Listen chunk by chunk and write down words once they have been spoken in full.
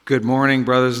Good morning,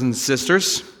 brothers and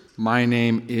sisters. My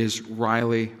name is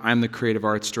Riley. I'm the Creative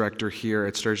Arts Director here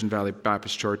at Sturgeon Valley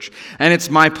Baptist Church, and it's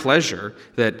my pleasure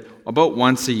that about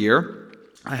once a year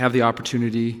I have the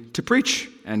opportunity to preach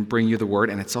and bring you the Word,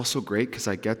 and it's also great because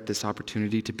I get this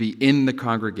opportunity to be in the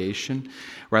congregation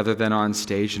rather than on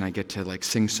stage, and I get to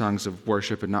sing songs of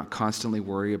worship and not constantly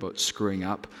worry about screwing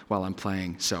up while I'm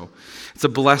playing. So it's a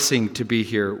blessing to be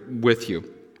here with you.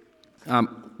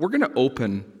 We're going to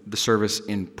open the service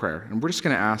in prayer, and we're just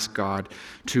going to ask God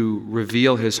to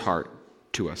reveal His heart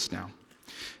to us now.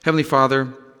 Heavenly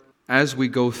Father, as we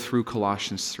go through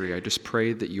Colossians 3, I just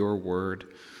pray that your word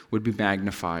would be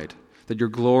magnified, that your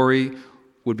glory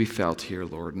would be felt here,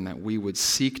 Lord, and that we would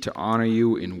seek to honor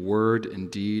you in word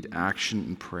and deed, action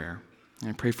and prayer. And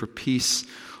I pray for peace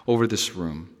over this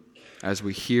room as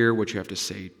we hear what you have to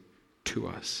say to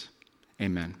us.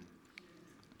 Amen.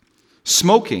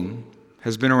 Smoking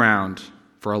has been around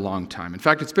for a long time. In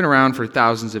fact, it's been around for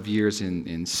thousands of years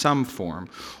in some form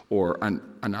or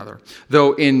another.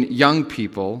 Though in young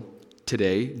people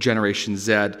today, Generation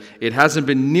Z, it hasn't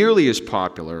been nearly as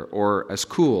popular or as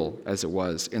cool as it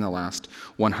was in the last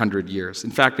 100 years. In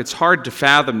fact, it's hard to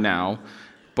fathom now,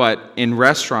 but in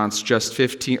restaurants just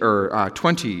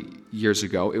 20 years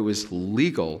ago, it was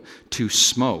legal to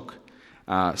smoke.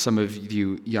 Some of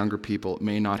you younger people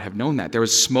may not have known that. There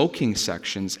was smoking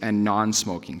sections and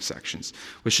non-smoking sections,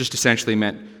 which just essentially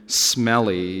meant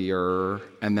smelly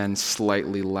and then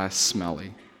slightly less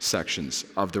smelly sections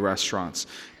of the restaurants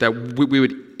that we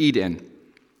would eat in.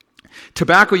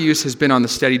 Tobacco use has been on the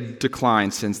steady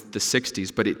decline since the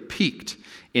 60s, but it peaked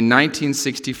in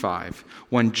 1965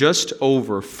 when just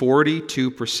over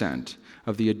 42%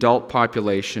 of the adult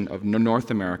population of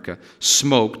North America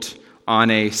smoked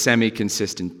on a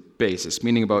semi-consistent basis,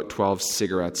 meaning about 12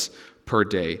 cigarettes per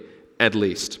day at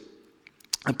least.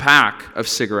 A pack of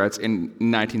cigarettes in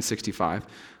 1965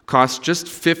 cost just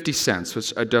 50 cents,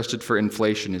 which adjusted for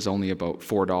inflation is only about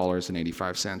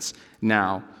 $4.85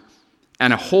 now.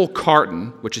 And a whole carton,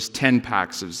 which is 10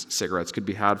 packs of cigarettes, could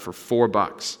be had for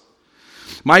 $4.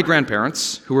 My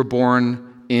grandparents, who were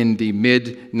born in the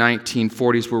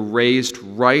mid-1940s, were raised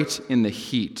right in the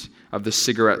heat of the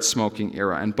cigarette smoking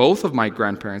era. And both of my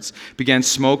grandparents began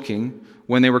smoking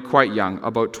when they were quite young,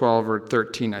 about 12 or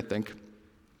 13, I think.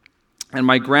 And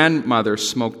my grandmother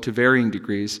smoked to varying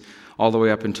degrees all the way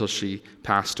up until she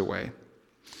passed away.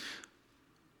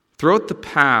 Throughout the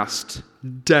past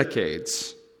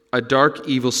decades, a dark,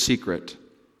 evil secret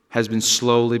has been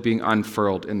slowly being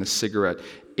unfurled in the cigarette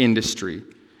industry,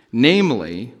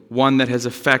 namely one that has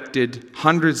affected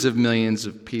hundreds of millions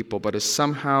of people, but has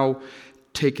somehow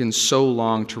taken so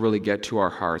long to really get to our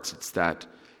hearts. It's that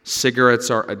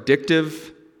cigarettes are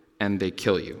addictive and they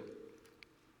kill you.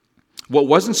 What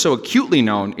wasn't so acutely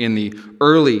known in the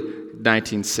early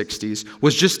 1960s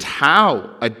was just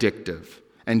how addictive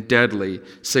and deadly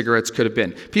cigarettes could have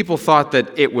been. People thought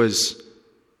that it was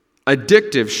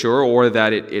addictive, sure, or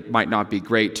that it might not be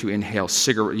great to inhale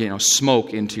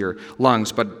smoke into your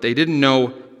lungs, but they didn't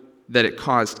know that it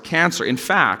caused cancer. In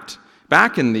fact,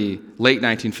 back in the late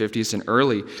 1950s and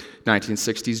early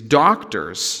 1960s,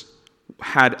 doctors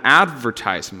had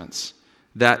advertisements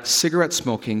that cigarette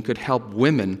smoking could help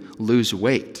women lose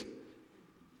weight.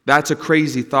 That's a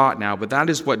crazy thought now, but that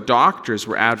is what doctors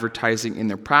were advertising in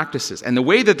their practices. And the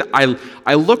way that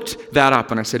I looked that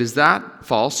up and I said, is that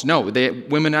false? No,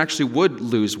 women actually would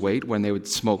lose weight when they would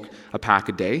smoke a pack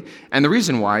a day. And the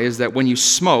reason why is that when you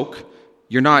smoke,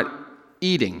 you're not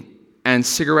eating. And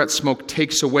cigarette smoke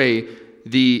takes away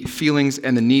the feelings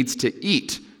and the needs to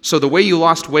eat. So the way you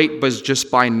lost weight was just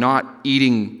by not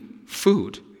eating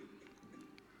food.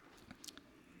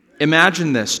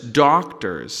 Imagine this,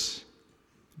 doctors,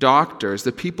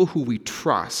 the people who we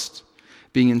trust,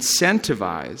 being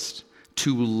incentivized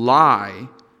to lie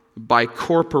by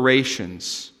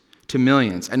corporations to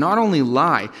millions. And not only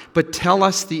lie, but tell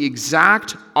us the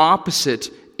exact opposite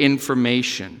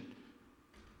information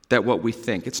that what we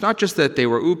think. It's not just that they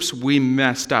were, we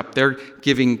messed up. They're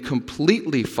giving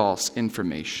completely false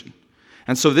information.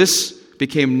 And so this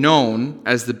became known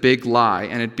as the big lie,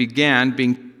 and it began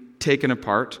being taken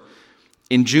apart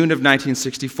in June of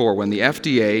 1964 when the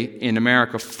FDA in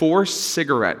America forced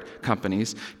cigarette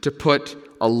companies to put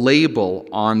a label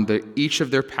on each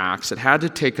of their packs that had to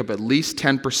take up at least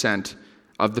 10%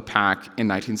 of the pack in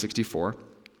 1964.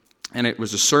 And it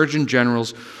was a Surgeon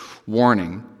General's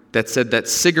warning that said that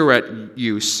cigarette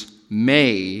use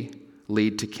may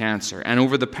lead to cancer. And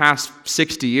over the past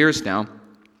 60 years now,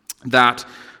 that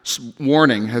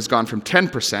warning has gone from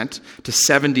 10% to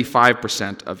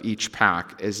 75% of each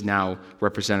pack is now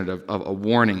representative of a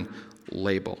warning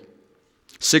label.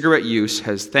 Cigarette use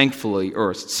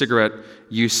cigarette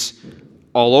use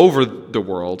all over the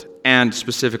world, and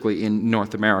specifically in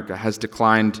North America, has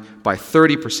declined by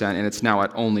 30%, and it's now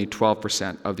at only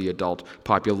 12% of the adult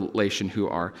population who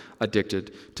are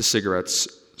addicted to cigarettes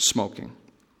smoking.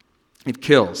 It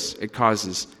kills. It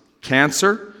causes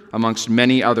cancer, amongst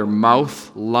many other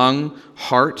mouth, lung,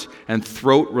 heart, and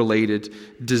throat-related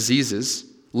diseases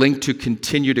linked to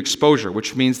continued exposure,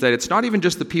 which means that it's not even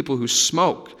just the people who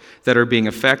smoke that are being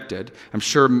affected. I'm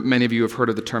sure many of you have heard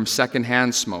of the term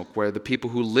secondhand smoke, where the people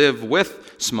who live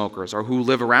with smokers or who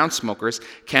live around smokers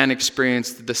can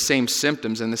experience the same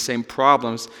symptoms and the same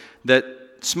problems that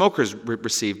smokers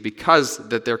receive because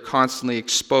that they're constantly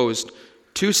exposed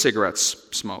to cigarette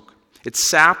smoke. It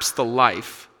saps the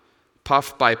life,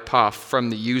 puff by puff, from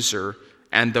the user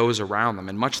and those around them.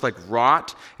 And much like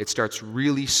rot, it starts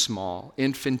really small,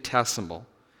 infinitesimal,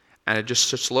 and it just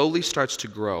slowly starts to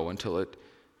grow until it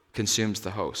consumes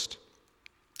the host.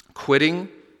 Quitting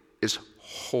is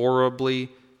horribly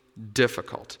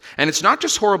difficult. And it's not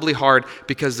just horribly hard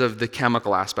because of the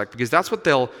chemical aspect, because that's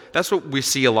what we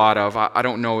see a lot of. I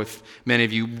don't know if many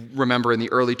of you remember in the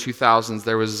early 2000s,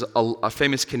 there was a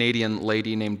famous Canadian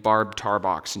lady named Barb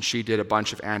Tarbox, and she did a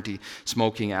bunch of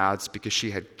anti-smoking ads because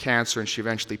she had cancer and she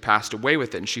eventually passed away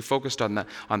with it. And she focused on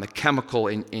the chemical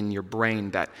in your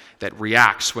brain that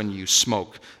reacts when you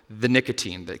smoke, the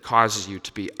nicotine that causes you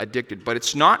to be addicted. But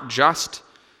it's not just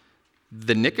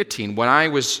the nicotine. When I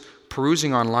was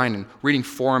perusing online and reading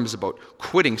forums about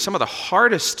quitting, some of the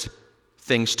hardest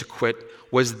things to quit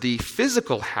was the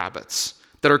physical habits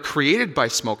that are created by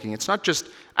smoking. It's not just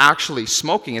actually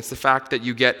smoking, it's the fact that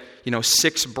you get,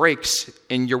 6 breaks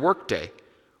in your workday.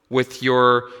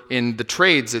 In the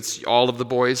trades, it's all of the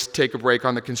boys take a break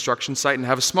on the construction site and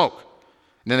have a smoke.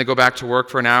 And then they go back to work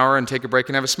for an hour and take a break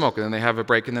and have a smoke. And then they have a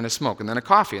break and then a smoke. And then a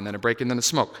coffee and then a break and then a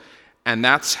smoke. And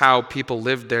that's how people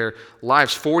live their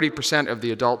lives, 40% of the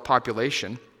adult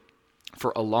population,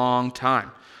 for a long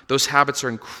time. Those habits are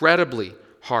incredibly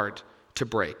hard to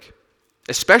break,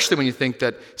 especially when you think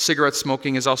that cigarette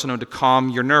smoking is also known to calm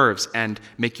your nerves and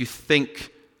make you think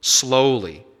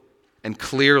slowly and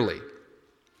clearly.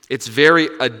 It's very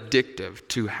addictive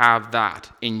to have that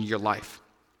in your life.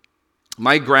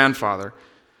 My grandfather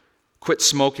quit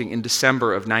smoking in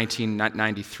December of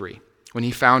 1993 when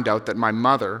he found out that my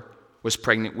mother was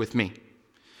pregnant with me.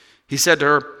 He said to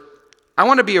her, "I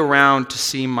want to be around to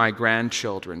see my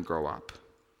grandchildren grow up."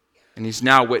 And he's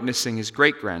now witnessing his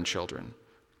great-grandchildren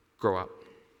grow up.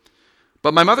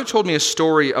 But my mother told me a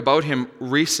story about him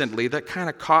recently that kind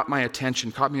of caught my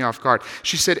attention, caught me off guard.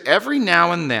 She said, every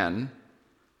now and then,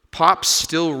 Pop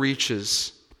still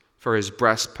reaches for his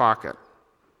breast pocket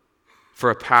for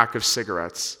a pack of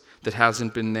cigarettes that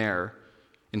hasn't been there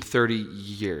in 30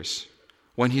 years.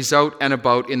 When he's out and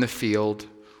about in the field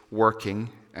working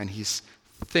and he's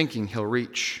thinking he'll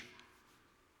reach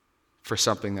for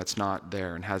something that's not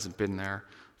there and hasn't been there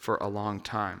for a long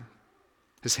time,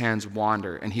 his hands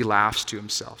wander and he laughs to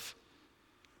himself.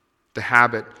 The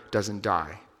habit doesn't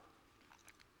die.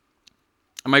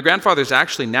 And my grandfather's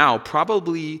actually now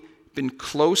probably been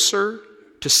closer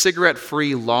to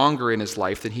cigarette-free longer in his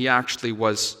life than he actually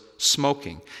was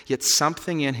smoking. Yet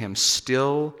something in him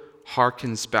still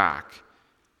harkens back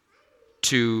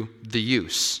to the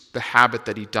use, the habit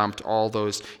that he dumped all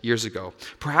those years ago.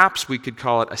 Perhaps we could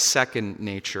call it a second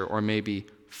nature or maybe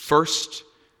first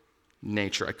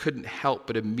nature. I couldn't help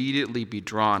but immediately be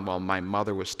drawn while my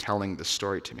mother was telling the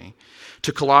story to me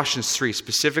to Colossians 3,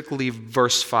 specifically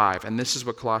verse 5. And this is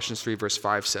what Colossians 3 verse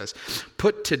 5 says.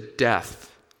 "Put to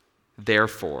death,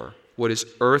 therefore, what is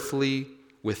earthly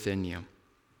within you."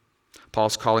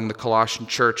 Paul's calling the Colossian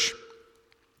church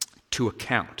to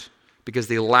account because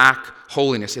they lack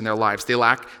holiness in their lives. They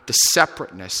lack the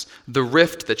separateness, the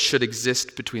rift that should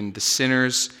exist between the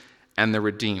sinners and the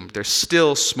redeemed. They're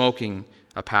still smoking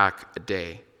a pack a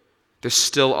day. They're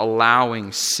still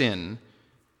allowing sin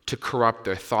to corrupt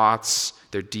their thoughts,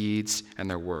 their deeds, and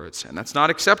their words. And that's not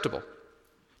acceptable.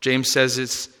 James says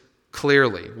it's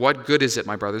clearly, "What good is it,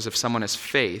 my brothers, if someone has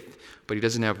faith, but he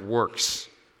doesn't have works?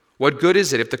 What good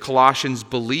is it if the Colossians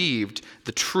believed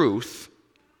the truth,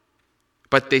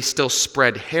 but they still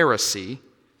spread heresy,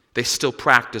 they still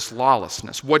practice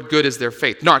lawlessness? What good is their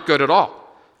faith? Not good at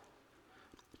all."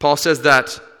 Paul says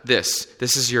that this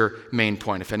is your main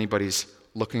point. If anybody's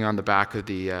looking on the back of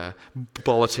the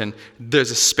bulletin, there's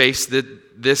a space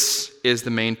that this is the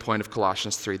main point of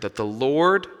Colossians 3, that the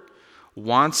Lord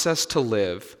wants us to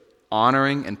live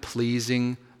honoring and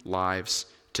pleasing lives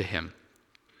to Him.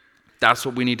 That's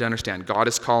what we need to understand. God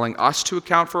is calling us to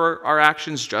account for our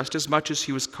actions just as much as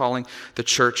He was calling the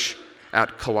church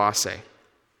at Colossae.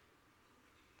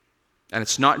 And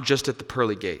it's not just at the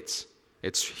pearly gates.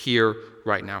 It's here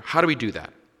right now. How do we do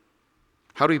that?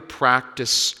 How do we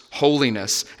practice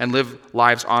holiness and live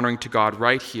lives honoring to God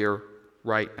right here,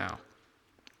 right now?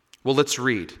 Well, let's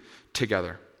read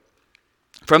together.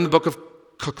 From the book of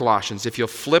Colossians, if you'll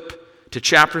flip to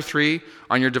chapter 3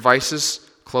 on your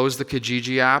devices, close the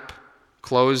Kijiji app,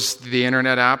 close the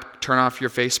internet app, turn off your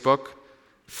Facebook,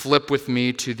 flip with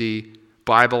me to the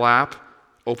Bible app,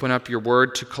 open up your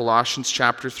word to Colossians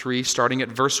chapter 3, starting at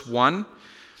verse 1.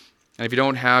 And if you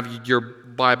don't have your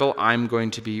Bible, I'm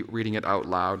going to be reading it out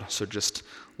loud, so just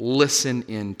listen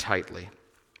in tightly.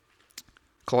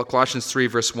 Colossians 3,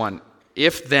 verse 1.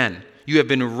 If then you have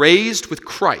been raised with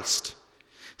Christ,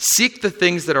 seek the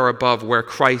things that are above where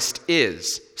Christ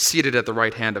is, seated at the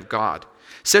right hand of God.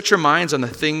 Set your minds on the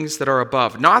things that are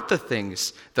above, not the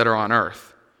things that are on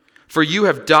earth. For you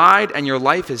have died, and your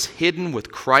life is hidden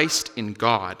with Christ in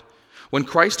God. When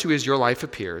Christ, who is your life,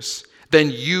 appears, then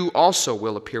you also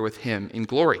will appear with him in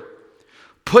glory.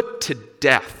 Put to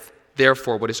death,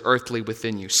 therefore, what is earthly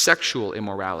within you: sexual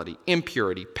immorality,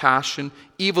 impurity, passion,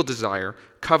 evil desire,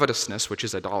 covetousness, which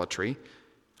is idolatry.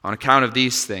 On account of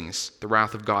these things, the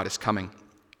wrath of God is coming.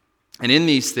 And in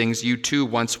these things you too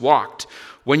once walked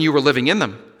when you were living in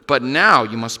them, but now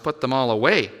you must put them all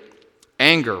away: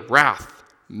 anger, wrath,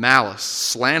 malice,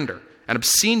 slander, and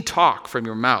obscene talk from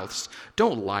your mouths.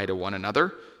 Don't lie to one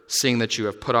another, seeing that you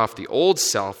have put off the old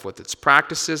self with its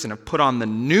practices and have put on the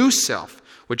new self,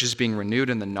 which is being renewed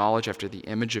in the knowledge after the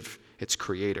image of its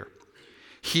creator.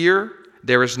 Here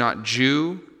there is not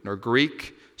Jew nor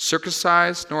Greek,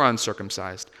 circumcised nor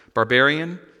uncircumcised,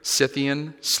 barbarian,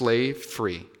 Scythian, slave,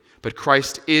 free, but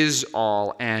Christ is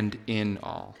all and in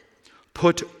all.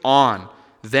 Put on,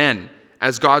 then,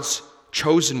 as God's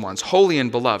chosen ones, holy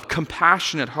and beloved,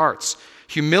 compassionate hearts,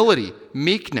 humility,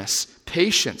 meekness,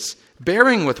 patience,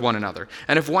 bearing with one another.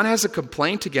 And if one has a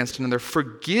complaint against another,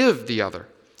 forgive the other.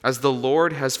 As the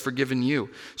Lord has forgiven you,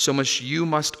 so much you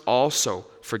must also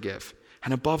forgive.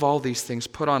 And above all these things,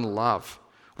 put on love,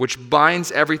 which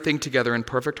binds everything together in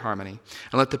perfect harmony.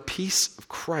 And let the peace of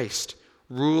Christ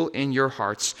rule in your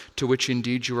hearts, to which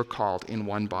indeed you are called in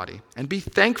one body. And be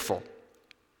thankful.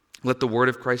 Let the word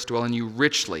of Christ dwell in you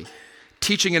richly,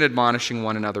 teaching and admonishing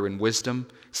one another in wisdom,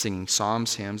 singing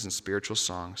psalms, hymns, and spiritual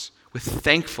songs, with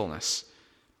thankfulness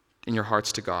in your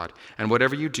hearts to God. And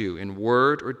whatever you do, in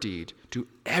word or deed, do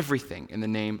everything in the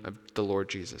name of the Lord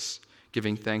Jesus,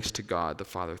 giving thanks to God the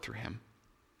Father through him.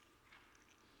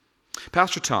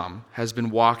 Pastor Tom has been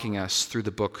walking us through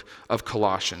the book of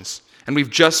Colossians, and we've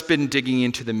just been digging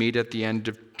into the meat at the end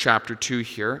of chapter 2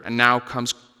 here, and now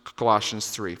comes Colossians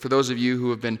 3. For those of you who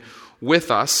have been with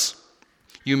us,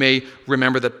 you may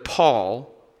remember that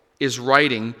Paul is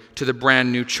writing to the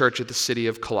brand new church at the city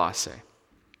of Colossae.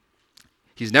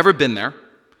 He's never been there,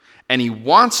 and he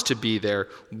wants to be there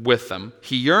with them.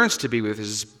 He yearns to be with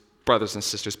his brothers and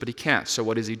sisters, but he can't. So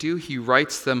what does he do? He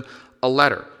writes them a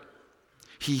letter.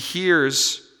 He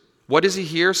hears, what does he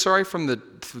hear, from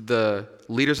the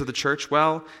leaders of the church?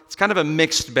 Well, it's kind of a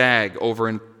mixed bag over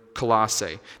in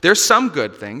Colossae. There's some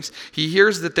good things. He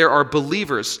hears that there are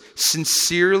believers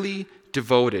sincerely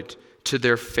devoted to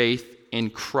their faith in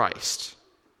Christ.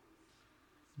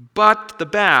 But the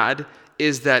bad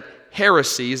is that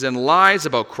heresies and lies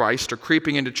about Christ are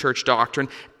creeping into church doctrine,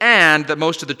 and that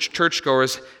most of the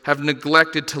churchgoers have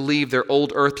neglected to leave their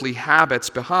old earthly habits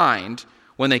behind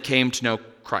when they came to know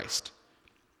Christ.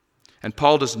 And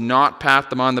Paul does not pat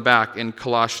them on the back in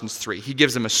Colossians 3. He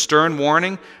gives them a stern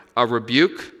warning, a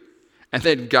rebuke, and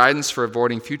then guidance for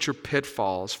avoiding future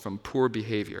pitfalls from poor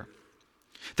behavior.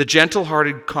 The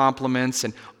gentle-hearted compliments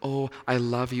and, "Oh, I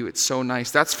love you, it's so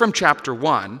nice," that's from chapter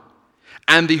 1.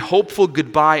 And the hopeful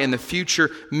goodbye and the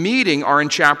future meeting are in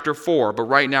chapter 4. But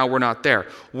right now we're not there.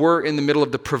 We're in the middle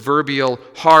of the proverbial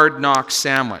hard knock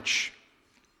sandwich.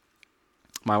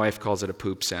 My wife calls it a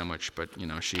poop sandwich, but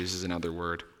she uses another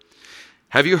word.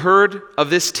 Have you heard of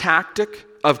this tactic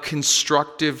of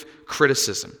constructive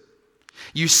criticism?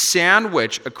 You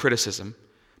sandwich a criticism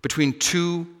between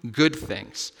two good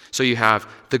things. So you have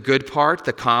the good part,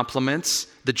 the compliments,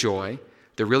 the joy,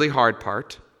 the really hard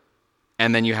part,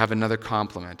 and then you have another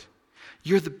compliment.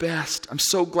 "You're the best. I'm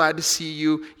so glad to see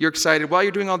you. You're excited. Well,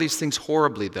 you're doing all these things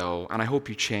horribly, though, and I hope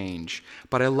you change.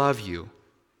 But I love you."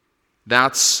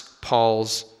 That's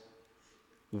Paul's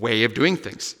way of doing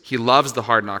things. He loves the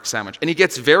hard knock sandwich. And he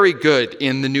gets very good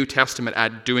in the New Testament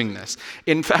at doing this.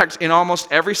 In fact, in almost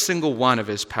every single one of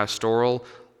his pastoral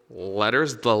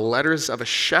letters, the letters of a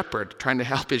shepherd trying to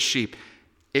help his sheep,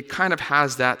 it kind of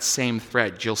has that same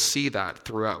thread. You'll see that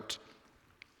throughout.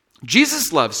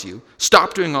 Jesus loves you.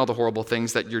 Stop doing all the horrible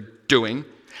things that you're doing.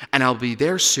 and I'll be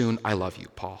there soon. I love you,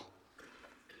 Paul.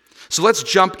 So let's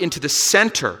jump into the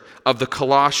center of the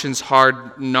Colossians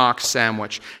hard knock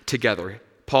sandwich together.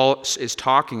 Paul is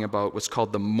talking about what's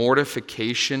called the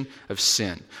mortification of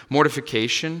sin.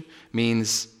 Mortification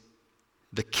means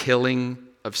the killing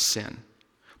of sin,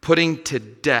 putting to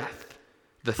death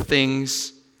the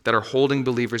things that are holding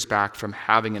believers back from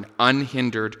having an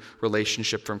unhindered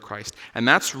relationship from Christ. And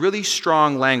that's really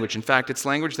strong language. In fact, it's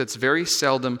language that's very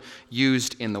seldom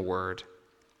used in the Word.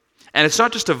 And it's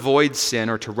not just to avoid sin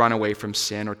or to run away from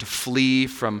sin or to flee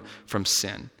from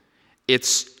sin.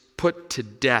 It's put to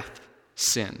death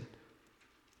sin.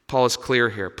 Paul is clear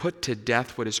here. Put to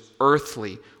death what is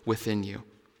earthly within you.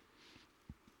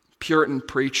 Puritan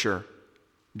preacher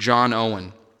John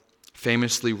Owen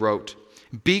famously wrote,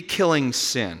 "Be killing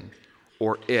sin,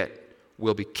 or it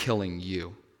will be killing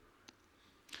you."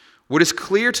 What is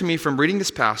clear to me from reading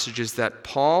this passage is that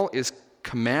Paul is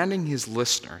commanding his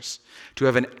listeners to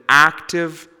have an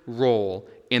active role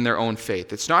in their own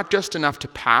faith. It's not just enough to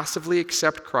passively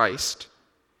accept Christ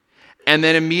and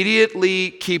then immediately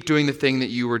keep doing the thing that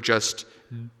you were just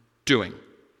doing.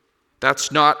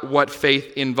 That's not what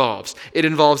faith involves. It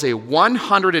involves a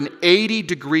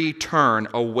 180-degree turn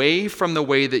away from the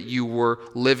way that you were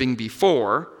living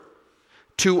before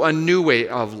to a new way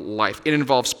of life. It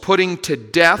involves putting to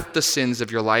death the sins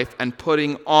of your life and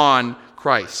putting on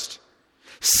Christ.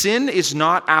 Sin is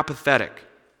not apathetic.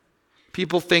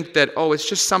 People think that,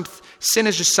 sin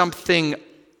is just something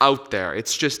out there.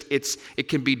 It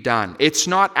can be done. It's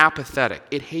not apathetic.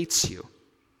 It hates you.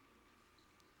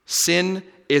 Sin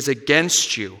is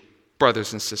against you,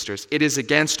 brothers and sisters. It is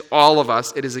against all of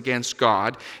us. It is against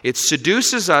God. It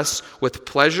seduces us with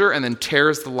pleasure and then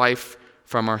tears the life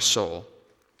from our soul.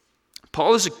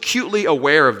 Paul is acutely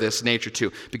aware of this nature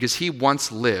too, because he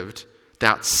once lived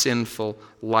that sinful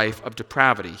life of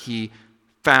depravity. He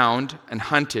found and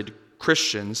hunted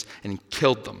Christians and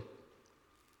killed them.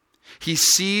 He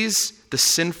sees the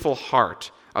sinful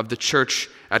heart of the church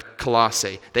at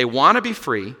Colossae. They want to be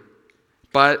free,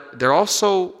 but they're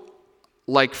also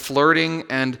like flirting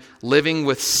and living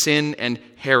with sin and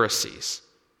heresies.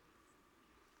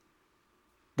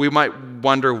 We might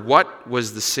wonder, what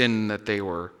was the sin that they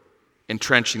were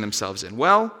entrenching themselves in?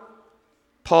 Well,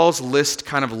 Paul's list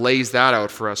kind of lays that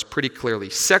out for us pretty clearly.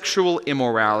 Sexual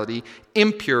immorality,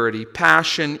 impurity,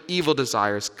 passion, evil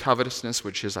desires, covetousness,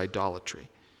 which is idolatry.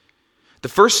 The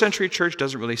first century church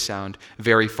doesn't really sound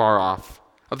very far off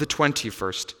of the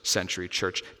 21st century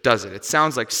church, does it? It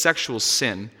sounds like sexual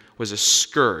sin was a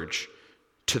scourge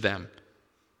to them.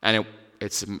 And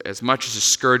it's as much as a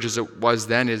scourge as it was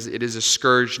then, it is a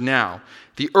scourge now.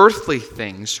 The earthly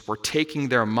things were taking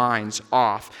their minds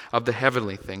off of the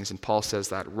heavenly things, and Paul says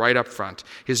that right up front.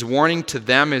 His warning to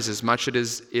them is as much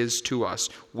as it is to us.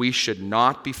 We should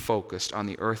not be focused on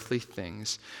the earthly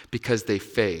things because they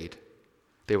fade.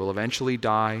 They will eventually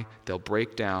die. They'll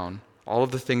break down. All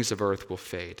of the things of earth will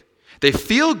fade. They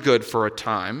feel good for a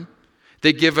time.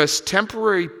 They give us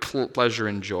temporary pleasure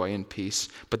and joy and peace,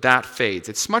 but that fades.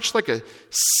 It's much like a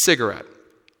cigarette.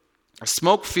 A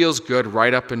smoke feels good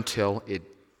right up until it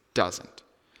doesn't.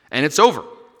 And it's over.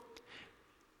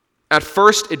 At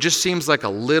first, it just seems like a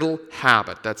little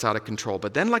habit that's out of control.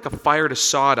 But then, like a fire to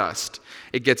sawdust,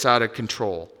 it gets out of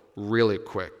control really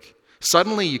quick.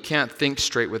 Suddenly, you can't think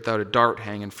straight without a dart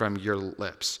hanging from your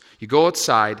lips. You go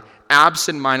outside,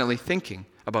 absent-mindedly thinking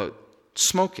about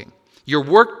smoking. Your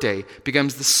workday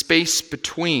becomes the space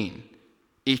between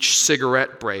each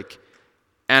cigarette break,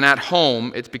 and at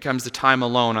home, it becomes the time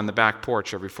alone on the back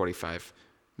porch every 45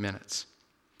 minutes.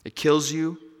 It kills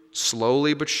you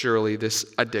slowly but surely,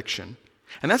 this addiction.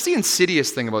 And that's the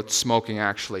insidious thing about smoking,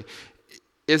 actually,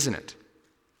 isn't it?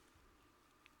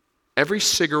 Every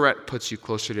cigarette puts you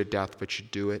closer to death, but you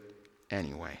do it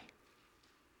anyway.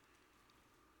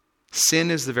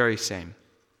 Sin is the very same.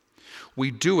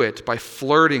 We do it by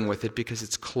flirting with it because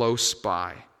it's close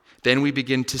by. Then we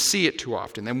begin to see it too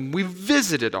often. Then we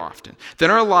visit it often.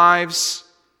 Then our lives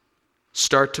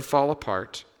start to fall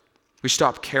apart. We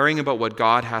stop caring about what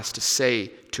God has to say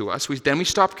to us. Then we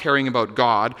stop caring about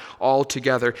God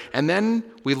altogether. And then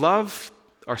we love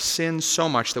our sin so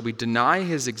much that we deny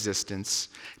his existence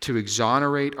to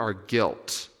exonerate our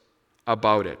guilt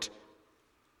about it.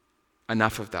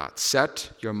 Enough of that.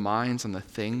 Set your minds on the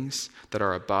things that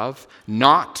are above,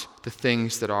 not the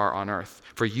things that are on earth.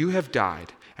 For you have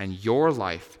died, and your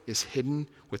life is hidden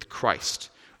with Christ.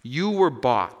 You were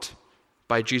bought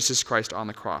by Jesus Christ on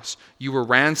the cross. You were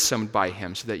ransomed by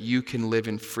him so that you can live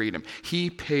in freedom. He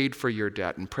paid for your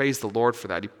debt, and praise the Lord for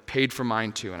that. He paid for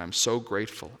mine too, and I'm so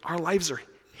grateful. Our lives are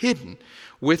hidden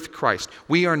with Christ.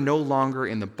 We are no longer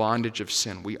in the bondage of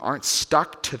sin. We aren't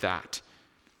stuck to that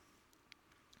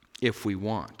if we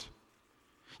want.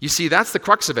 You see, that's the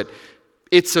crux of it.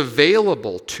 It's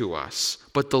available to us,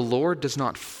 but the Lord does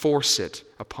not force it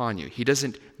upon you. He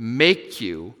doesn't make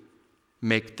you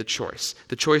make the choice.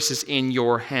 The choice is in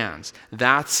your hands.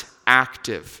 That's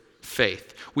active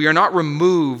faith. We are not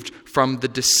removed from the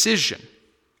decision.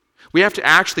 We have to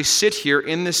actually sit here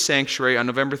in this sanctuary on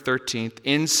November 13th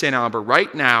in St. Albert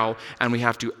right now, and we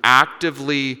have to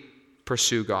actively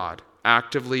pursue God,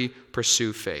 actively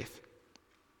pursue faith.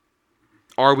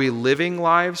 Are we living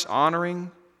lives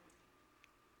honoring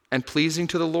and pleasing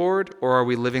to the Lord, or are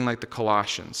we living like the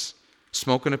Colossians,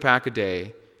 smoking a pack a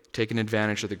day, taking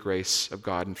advantage of the grace of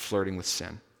God and flirting with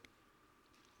sin?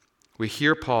 We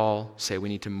hear Paul say we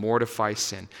need to mortify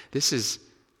sin.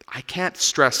 I can't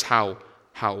stress how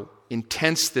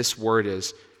intense this word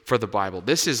is for the Bible.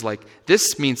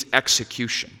 This means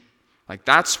execution. Like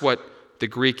that's what the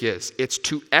Greek is. It's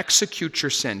to execute your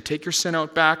sin. Take your sin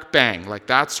out back, bang. Like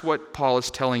that's what Paul is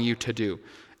telling you to do.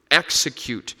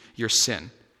 Execute your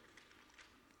sin.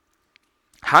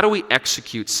 How do we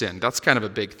execute sin? That's kind of a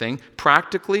big thing.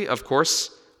 Practically, of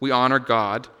course, we honor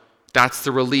God. That's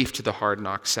the relief to the hard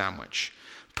knock sandwich.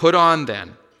 Put on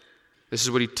then. This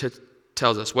is what he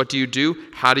tells us. What do you do?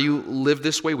 How do you live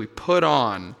this way? We put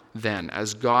on then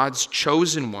as God's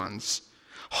chosen ones,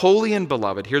 holy and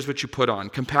beloved. Here's what you put on.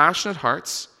 Compassionate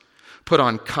hearts. Put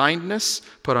on kindness.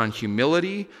 Put on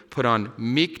humility. Put on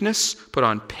meekness. Put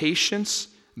on patience.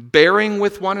 Bearing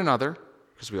with one another.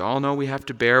 Because we all know we have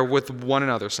to bear with one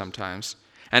another sometimes.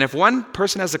 And if one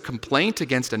person has a complaint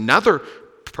against another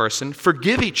person,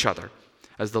 forgive each other,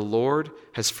 as the Lord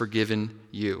has forgiven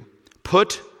you.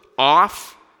 Put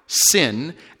off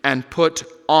sin and put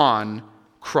on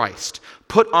Christ.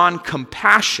 Put on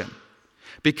compassion,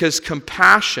 because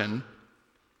compassion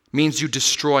means you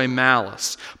destroy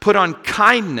malice. Put on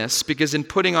kindness, because in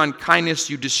putting on kindness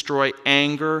you destroy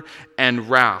anger and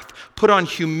wrath. Put on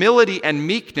humility and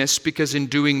meekness, because in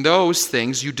doing those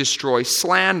things you destroy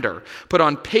slander. Put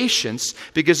on patience,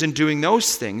 because in doing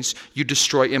those things you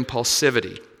destroy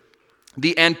impulsivity.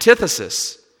 The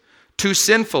antithesis to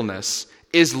sinfulness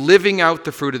is living out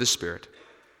the fruit of the Spirit.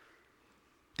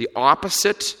 The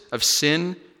opposite of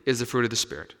sin is the fruit of the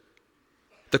Spirit.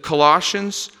 The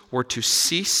Colossians were to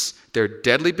cease their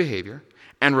deadly behavior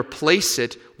and replace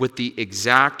it with the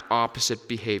exact opposite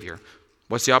behavior.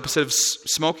 What's the opposite of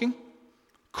smoking?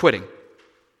 Quitting.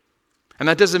 And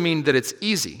that doesn't mean that it's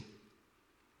easy.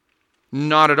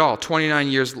 Not at all. 29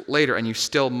 years later, and you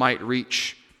still might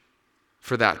reach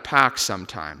for that pack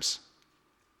sometimes.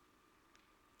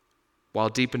 While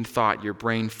deep in thought, your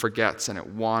brain forgets and it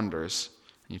wanders,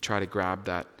 and you try to grab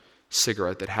that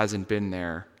cigarette that hasn't been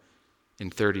there in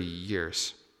 30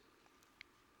 years.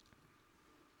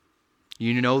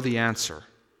 You know the answer.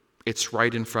 It's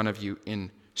right in front of you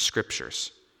in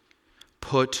Scriptures.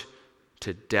 Put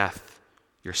to death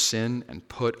your sin and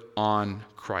put on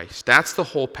Christ. That's the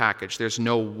whole package. There's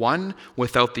no one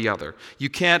without the other.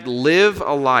 You can't live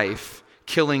a life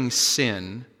killing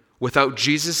sin without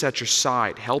Jesus at your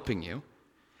side helping you.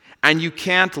 And you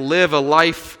can't live a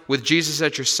life with Jesus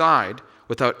at your side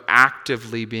without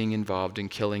actively being involved in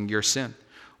killing your sin.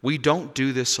 We don't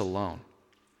do this alone.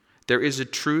 There is a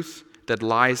truth that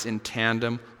lies in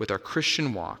tandem with our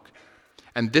Christian walk.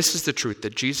 And this is the truth,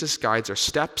 that Jesus guides our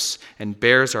steps and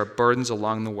bears our burdens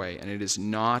along the way. And it is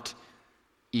not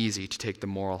easy to take the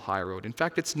moral high road. In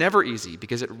fact, it's never easy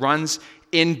because it runs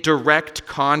in direct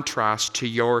contrast to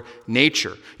your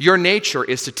nature. Your nature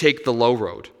is to take the low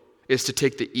road, is to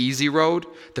take the easy road,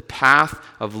 the path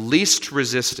of least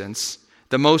resistance,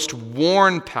 the most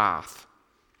worn path.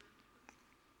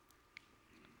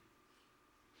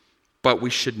 But we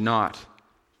should not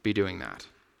be doing that.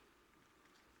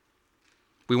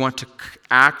 We want to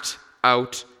act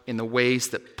out in the ways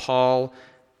that Paul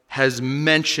has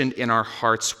mentioned in our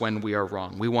hearts when we are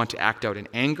wrong. We want to act out in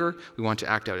anger. We want to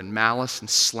act out in malice and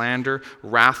slander,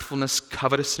 wrathfulness,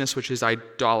 covetousness, which is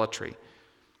idolatry.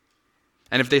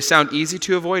 And if they sound easy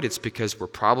to avoid, it's because we're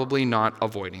probably not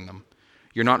avoiding them.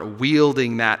 You're not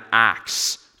wielding that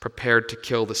axe prepared to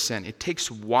kill the sin. It takes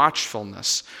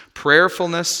watchfulness,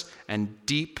 prayerfulness, and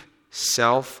deep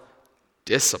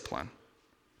self-discipline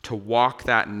to walk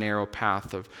that narrow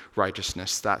path of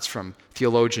righteousness. That's from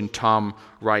theologian Tom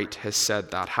Wright has said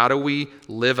that. How do we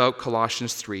live out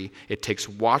Colossians 3? It takes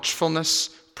watchfulness,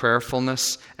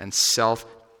 prayerfulness, and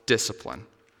self-discipline.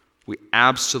 We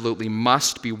absolutely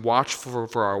must be watchful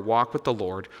for our walk with the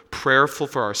Lord, prayerful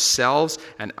for ourselves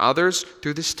and others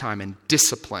through this time, and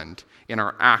disciplined in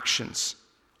our actions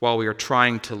while we are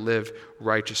trying to live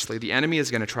righteously. The enemy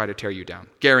is going to try to tear you down.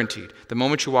 Guaranteed. The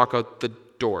moment you walk out the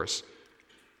doors.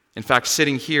 In fact,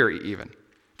 sitting here even,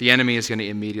 the enemy is going to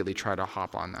immediately try to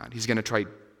hop on that. He's going to try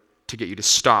to get you to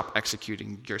stop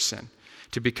executing your sin,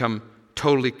 to become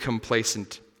totally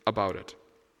complacent about it.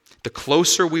 The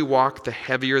closer we walk, the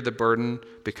heavier the burden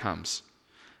becomes.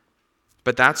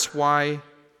 But that's why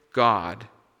God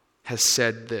has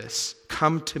said this: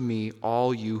 "Come to me,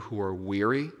 all you who are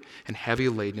weary and heavy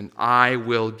laden, I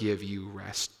will give you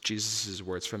rest." Jesus'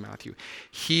 words from Matthew.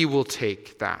 He will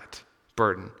take that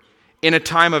burden. In a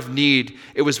time of need,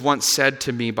 it was once said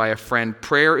to me by a friend,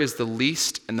 "Prayer is the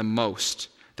least and the most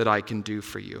that I can do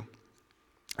for you."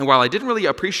 And while I didn't really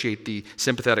appreciate the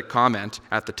sympathetic comment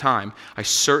at the time, I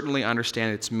certainly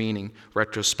understand its meaning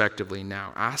retrospectively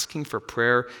now. Asking for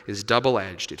prayer is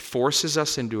double-edged. It forces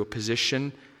us into a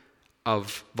position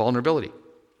of vulnerability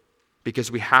because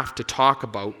we have to talk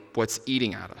about what's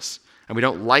eating at us. And we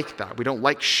don't like that. We don't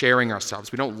like sharing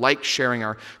ourselves. We don't like sharing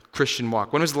our Christian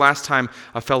walk. When was the last time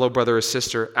a fellow brother or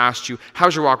sister asked you,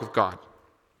 "How's your walk with God?"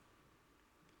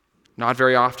 Not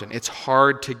very often. It's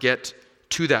hard to get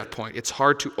to that point. It's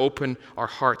hard to open our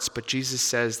hearts. But Jesus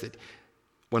says that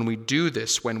when we do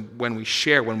this, when we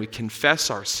share, when we confess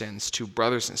our sins to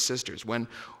brothers and sisters, when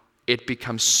it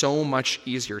becomes so much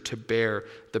easier to bear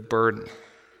the burden.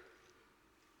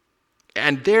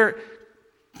 And their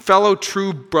fellow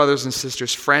true brothers and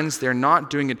sisters, friends, they're not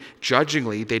doing it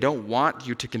judgingly. They don't want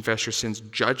you to confess your sins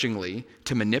judgingly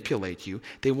to manipulate you.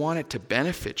 They want it to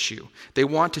benefit you. They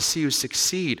want to see you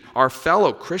succeed. Our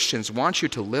fellow Christians want you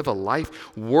to live a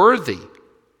life worthy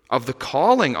of the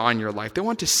calling on your life. They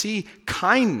want to see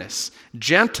kindness,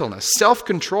 gentleness,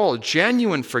 self-control,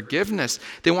 genuine forgiveness.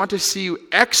 They want to see you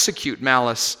execute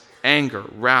malice, anger,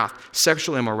 wrath,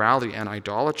 sexual immorality, and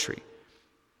idolatry.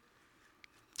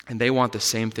 And they want the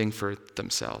same thing for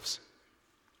themselves.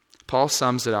 Paul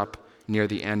sums it up near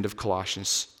the end of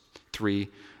Colossians 3.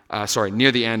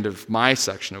 Near the end of my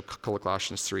section of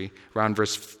Colossians 3, around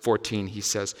verse 14, he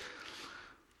says,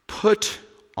 "Put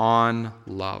on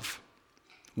love."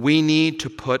 We need to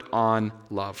put on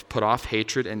love. Put off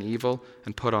hatred and evil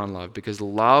and put on love, because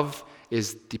love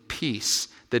is the peace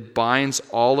that binds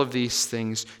all of these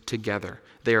things together.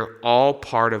 They are all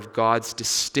part of God's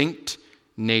distinct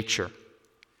nature.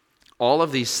 All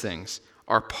of these things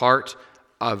are part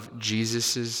of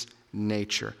Jesus'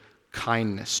 nature.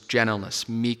 Kindness, gentleness,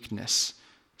 meekness,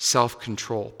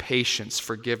 self-control, patience,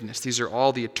 forgiveness. These are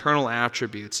all the eternal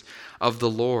attributes of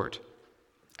the Lord.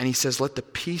 And he says, "Let the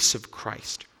peace of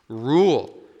Christ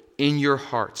rule in your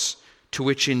hearts, to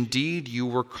which indeed you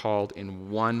were called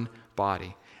in one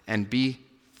body, and be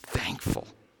thankful."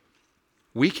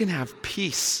 We can have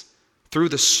peace through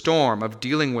the storm of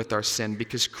dealing with our sin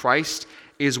because Christ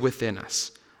is within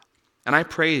us. And I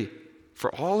pray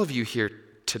for all of you here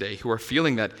today who are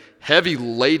feeling that heavy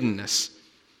ladenness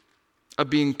of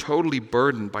being totally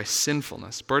burdened by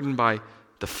sinfulness, burdened by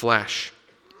the flesh.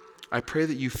 I pray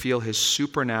that you feel his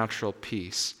supernatural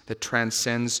peace that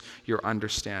transcends your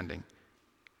understanding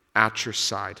at your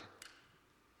side.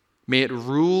 May it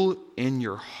rule in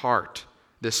your heart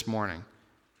this morning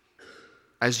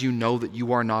as you know that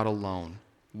you are not alone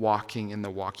walking in the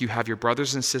walk. You have your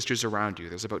brothers and sisters around you.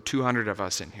 There's about 200 of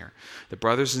us in here. The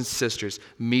brothers and sisters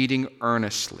meeting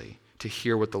earnestly to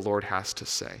hear what the Lord has to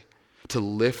say, to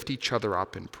lift each other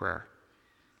up in prayer.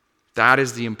 That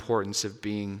is the importance of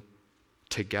being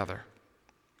together.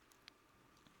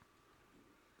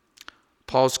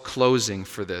 Paul's closing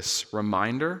for this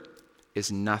reminder is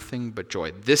nothing but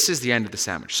joy. This is the end of the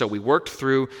sandwich. So we got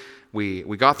through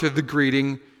the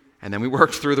greeting, and then we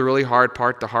worked through the really hard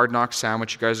part, the hard knock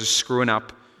sandwich. You guys are screwing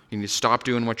up. You need to stop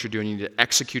doing what you're doing. You need to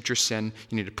execute your sin.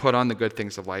 You need to put on the good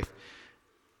things of life.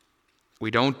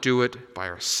 We don't do it by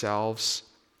ourselves.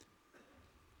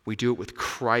 We do it with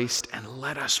Christ, and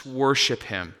let us worship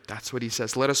him. That's what he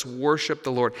says. Let us worship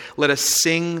the Lord. Let us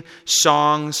sing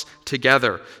songs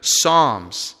together.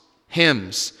 Psalms,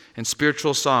 hymns, and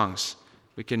spiritual songs.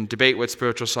 We can debate what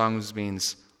spiritual songs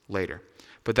means later.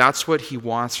 But that's what he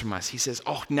wants from us. He says,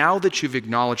 now that you've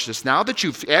acknowledged this, now that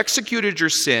you've executed your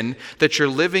sin, that you're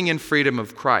living in freedom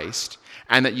of Christ,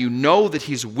 and that you know that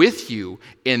he's with you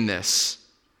in this,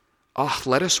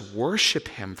 let us worship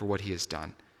him for what he has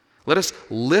done. Let us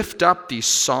lift up these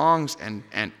songs and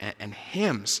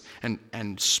hymns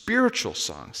and spiritual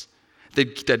songs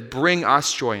that bring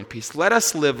us joy and peace. Let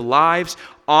us live lives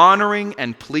honoring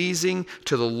and pleasing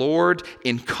to the Lord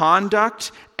in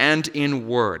conduct and in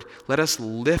word. Let us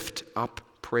lift up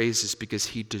praises because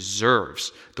he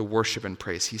deserves the worship and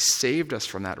praise. He saved us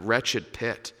from that wretched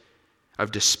pit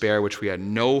of despair which we had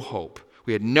no hope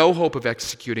We had no hope of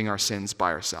executing our sins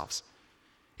by ourselves.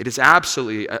 It is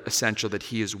absolutely essential that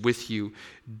he is with you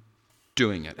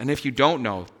doing it. And if you don't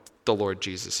know the Lord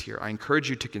Jesus here, I encourage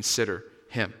you to consider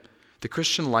him. The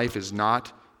Christian life is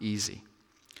not easy.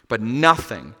 But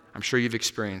nothing, I'm sure you've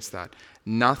experienced that,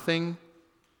 nothing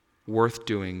worth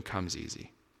doing comes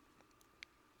easy.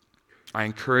 I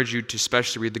encourage you to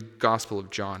especially read the Gospel of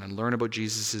John and learn about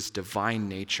Jesus' divine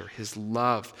nature, his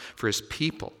love for his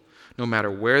people. No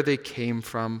matter where they came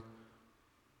from,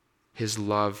 his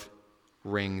love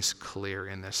rings clear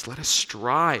in this. Let us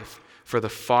strive for the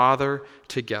Father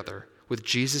together with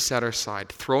Jesus at our side,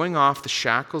 throwing off the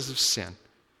shackles of sin.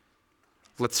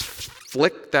 Let's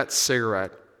flick that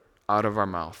cigarette out of our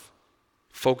mouth,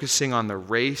 focusing on the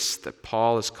race that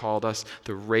Paul has called us,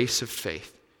 the race of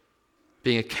faith.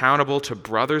 Being accountable to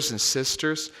brothers and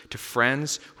sisters, to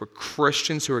friends who are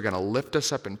Christians, who are going to lift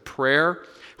us up in prayer,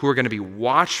 who are going to be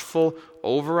watchful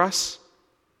over us.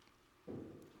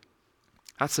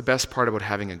 That's the best part about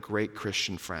having a great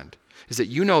Christian friend, is that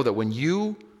you know that when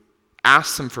you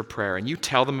ask them for prayer and you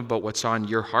tell them about what's on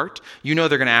your heart, you know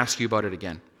they're going to ask you about it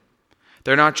again.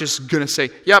 They're not just going to say,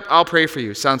 yep, I'll pray for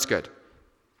you, sounds good.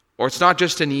 Or it's not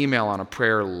just an email on a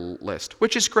prayer list,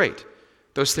 which is great.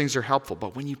 Those things are helpful.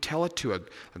 But when you tell it to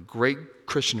a great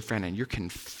Christian friend and you're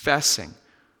confessing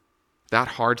that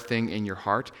hard thing in your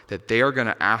heart, that they are going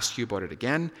to ask you about it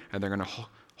again, and they're going to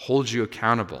hold you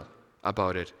accountable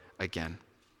about it again.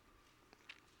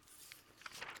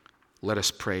 Let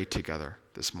us pray together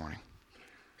this morning.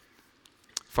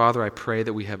 Father, I pray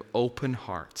that we have open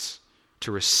hearts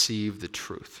to receive the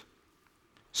truth.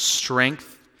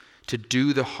 Strength to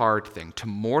do the hard thing, to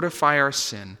mortify our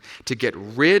sin, to get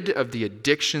rid of the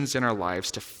addictions in our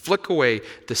lives, to flick away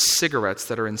the cigarettes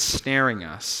that are ensnaring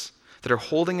us, that are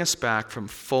holding us back from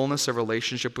fullness of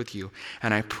relationship with you.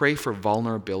 And I pray for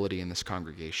vulnerability in this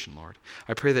congregation, Lord.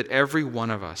 I pray that every one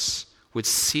of us would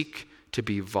seek to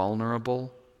be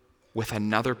vulnerable with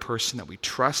another person that we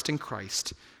trust in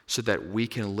Christ, so that we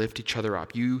can lift each other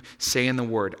up. You say in the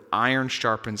word, iron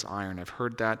sharpens iron. I've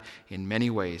heard that in many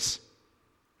ways.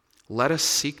 Let us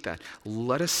seek that.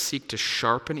 Let us seek to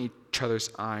sharpen each other's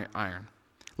iron.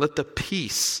 Let the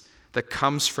peace that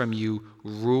comes from you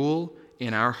rule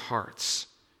in our hearts.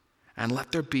 And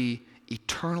let there be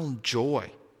eternal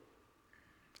joy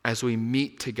as we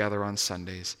meet together on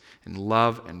Sundays in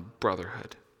love and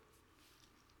brotherhood.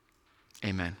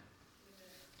 Amen.